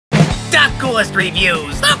coolest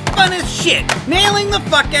reviews, the funnest shit, nailing the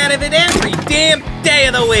fuck out of it every damn day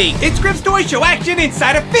of the week. It's Griff's Toy Show action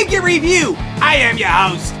inside a figure review. I am your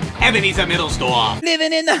host, Ebenezer Mittelsdorf.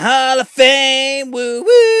 Living in the Hall of Fame, woo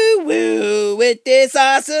woo woo, with this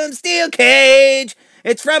awesome steel cage.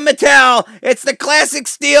 It's from Mattel. It's the classic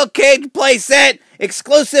steel cage playset,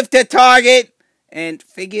 exclusive to Target, and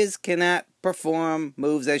figures cannot perform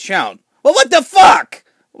moves as shown. Well, what the fuck?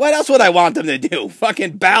 What else would I want them to do?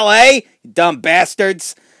 Fucking ballet? You dumb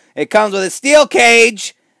bastards. It comes with a steel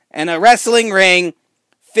cage and a wrestling ring.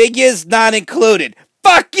 Figures not included.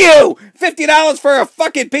 Fuck you! $50 for a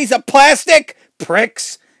fucking piece of plastic?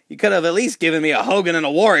 Pricks. You could have at least given me a Hogan and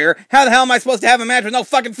a Warrior. How the hell am I supposed to have a match with no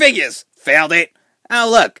fucking figures? Failed it. Oh,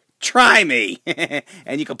 look. Try me.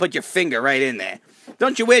 And you can put your finger right in there.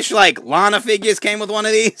 Don't you wish, like, Lana figures came with one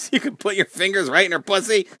of these? You could put your fingers right in her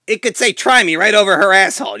pussy. It could say, try me, right over her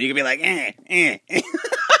asshole. You could be like,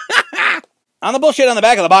 On the bullshit on the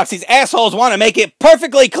back of the box, these assholes want to make it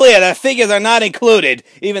perfectly clear that figures are not included,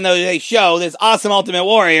 even though they show this awesome Ultimate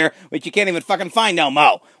Warrior, which you can't even fucking find no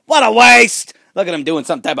mo. What a waste! Look at him doing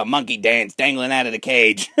some type of monkey dance, dangling out of the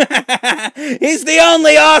cage. He's the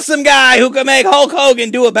only awesome guy who can make Hulk Hogan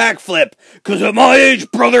do a backflip. 'Cause at my age,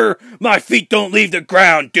 brother, my feet don't leave the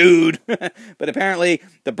ground, dude. But apparently,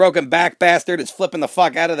 the broken back bastard is flipping the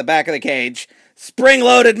fuck out of the back of the cage.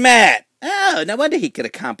 Spring-loaded Matt. Oh, no wonder he could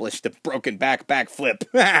accomplish the broken back backflip.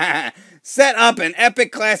 Set up an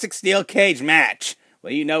epic classic steel cage match.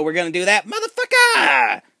 Well, you know we're gonna do that,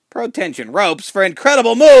 motherfucker. Pro tension ropes for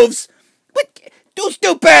incredible moves. What? Too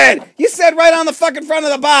stupid! You said right on the fucking front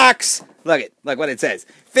of the box. Look what it says.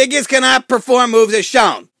 Figures cannot perform moves as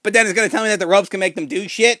shown. But then it's gonna tell me that the ropes can make them do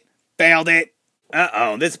shit? Failed it.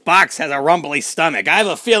 Uh-oh, this box has a rumbly stomach. I have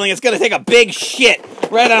a feeling it's gonna take a big shit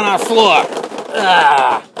right on our floor.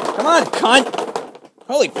 Come on, cunt.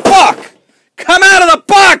 Holy fuck! Come out of the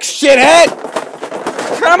box, shithead!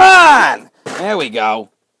 Come on! There we go.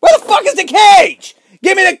 Where the fuck is the cage?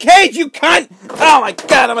 Give me the cage, you cunt! Oh my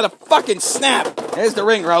god, I'm gonna fucking snap. There's the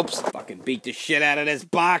ring ropes. Fucking beat the shit out of this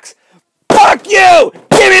box. Fuck you!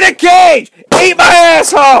 Give me the cage! Eat my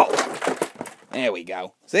asshole! There we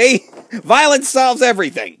go. See? Violence solves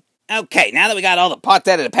everything. Okay, now that we got all the parts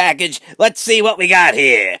out of the package, let's see what we got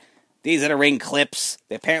here. These are the ring clips.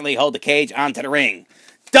 They apparently hold the cage onto the ring.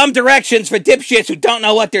 Dumb directions for dipshits who don't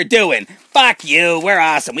know what they're doing. Fuck you, we're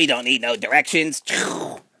awesome. We don't need no directions.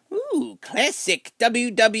 Ooh, classic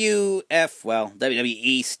WWF, well,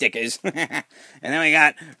 WWE stickers. And then we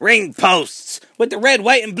got ring posts with the red,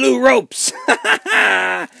 white, and blue ropes.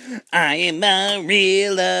 I am a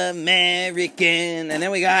real American. And then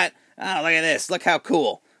we got, oh, look at this. Look how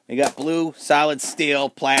cool. We got blue, solid steel,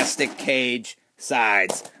 plastic cage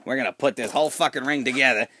sides. We're going to put this whole fucking ring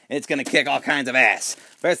together, and it's going to kick all kinds of ass.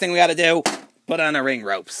 First thing we got to do, put on the ring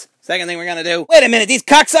ropes. Second thing we're gonna do... Wait a minute, these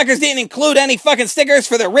cocksuckers didn't include any fucking stickers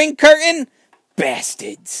for the ring curtain?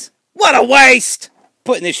 Bastards. What a waste!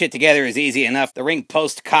 Putting this shit together is easy enough. The ring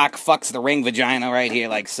post cock fucks the ring vagina right here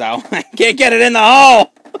like so. Can't get it in the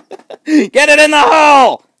hole! Get it in the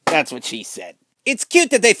hole! That's what she said. It's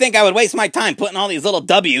cute that they think I would waste my time putting all these little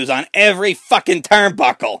W's on every fucking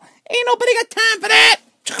turnbuckle. Ain't nobody got time for that!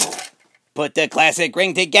 Put the classic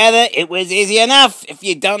ring together, it was easy enough. If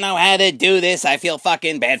you don't know how to do this, I feel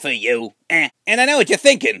fucking bad for you. And I know what you're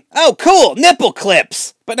thinking. Oh, cool, nipple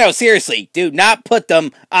clips. But no, seriously, do not put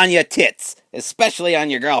them on your tits. Especially on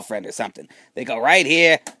your girlfriend or something. They go right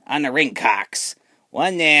here on the ring cocks.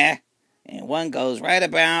 One there, and one goes right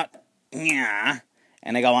about, yeah.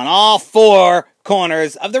 And they go on all four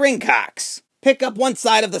corners of the ring cocks. Pick up one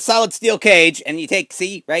side of the solid steel cage, and you take,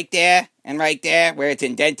 see, right there, and right there, where it's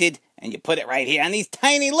indented. And you put it right here on these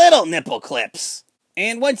tiny little nipple clips.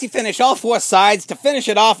 And once you finish all four sides, to finish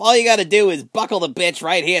it off, all you gotta do is buckle the bitch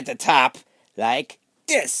right here at the top. Like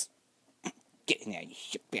this. Get in there, you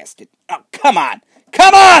shit bastard. Oh, come on.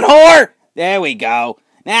 Come on, whore! There we go.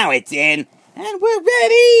 Now it's in. And we're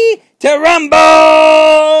ready to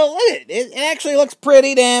rumble! Look at it. It actually looks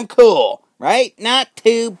pretty damn cool. Right? Not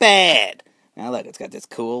too bad. Now look, it's got this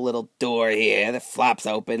cool little door here that flops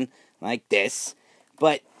open like this.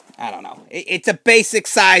 But... I don't know. It's a basic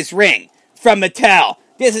size ring from Mattel.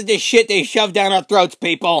 This is the shit they shove down our throats,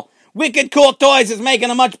 people. Wicked Cool Toys is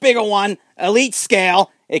making a much bigger one, elite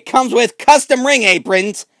scale. It comes with custom ring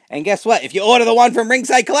aprons. And guess what? If you order the one from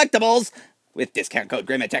Ringside Collectibles, with discount code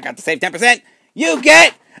GRIM at checkout to save 10%, you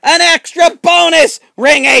get an extra bonus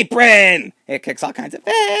ring apron. It kicks all kinds of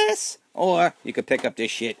ass. Or you could pick up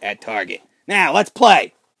this shit at Target. Now, let's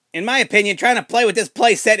play. In my opinion, trying to play with this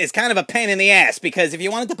play set is kind of a pain in the ass, because if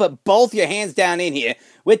you wanted to put both your hands down in here,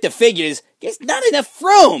 with the figures, there's not enough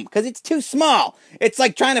room because it's too small. It's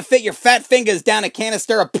like trying to fit your fat fingers down a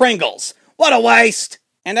canister of Pringles. What a waste!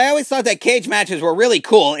 And I always thought that cage matches were really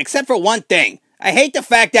cool, except for one thing. I hate the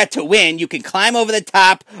fact that to win, you can climb over the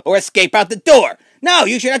top or escape out the door. No,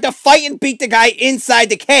 you should have to fight and beat the guy inside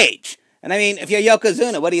the cage. And I mean, if you're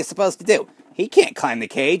Yokozuna, what are you supposed to do? He can't climb the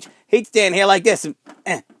cage. He'd stand here like this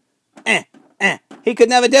and He could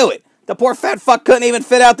never do it. The poor fat fuck couldn't even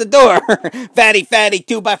fit out the door. Fatty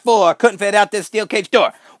 2x4 couldn't fit out this steel cage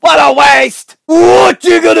door. What a waste! What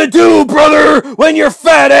you gonna do, brother, when your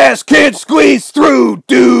fat ass can't squeeze through,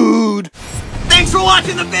 dude? Thanks for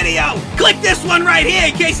watching the video. Click this one right here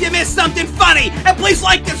in case you missed something funny. And please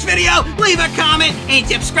like this video, leave a comment, and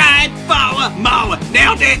subscribe for more.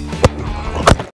 Nailed it.